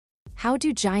How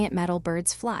do giant metal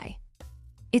birds fly?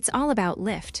 It's all about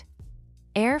lift.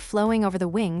 Air flowing over the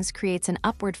wings creates an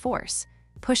upward force,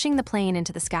 pushing the plane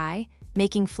into the sky,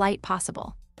 making flight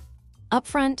possible. Up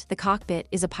front, the cockpit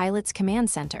is a pilot's command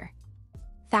center.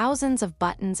 Thousands of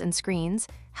buttons and screens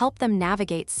help them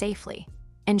navigate safely,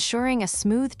 ensuring a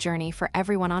smooth journey for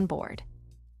everyone on board.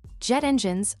 Jet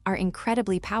engines are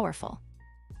incredibly powerful.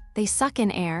 They suck in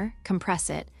air,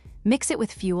 compress it, mix it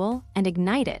with fuel, and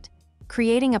ignite it,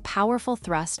 creating a powerful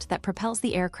thrust that propels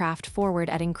the aircraft forward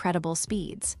at incredible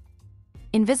speeds.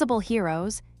 Invisible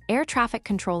heroes, air traffic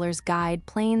controllers guide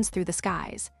planes through the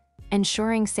skies,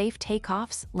 ensuring safe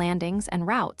takeoffs, landings, and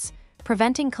routes,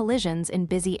 preventing collisions in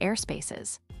busy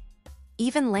airspaces.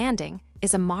 Even landing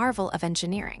is a marvel of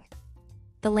engineering.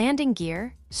 The landing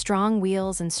gear, strong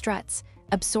wheels, and struts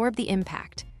absorb the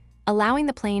impact, allowing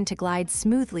the plane to glide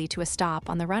smoothly to a stop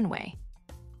on the runway.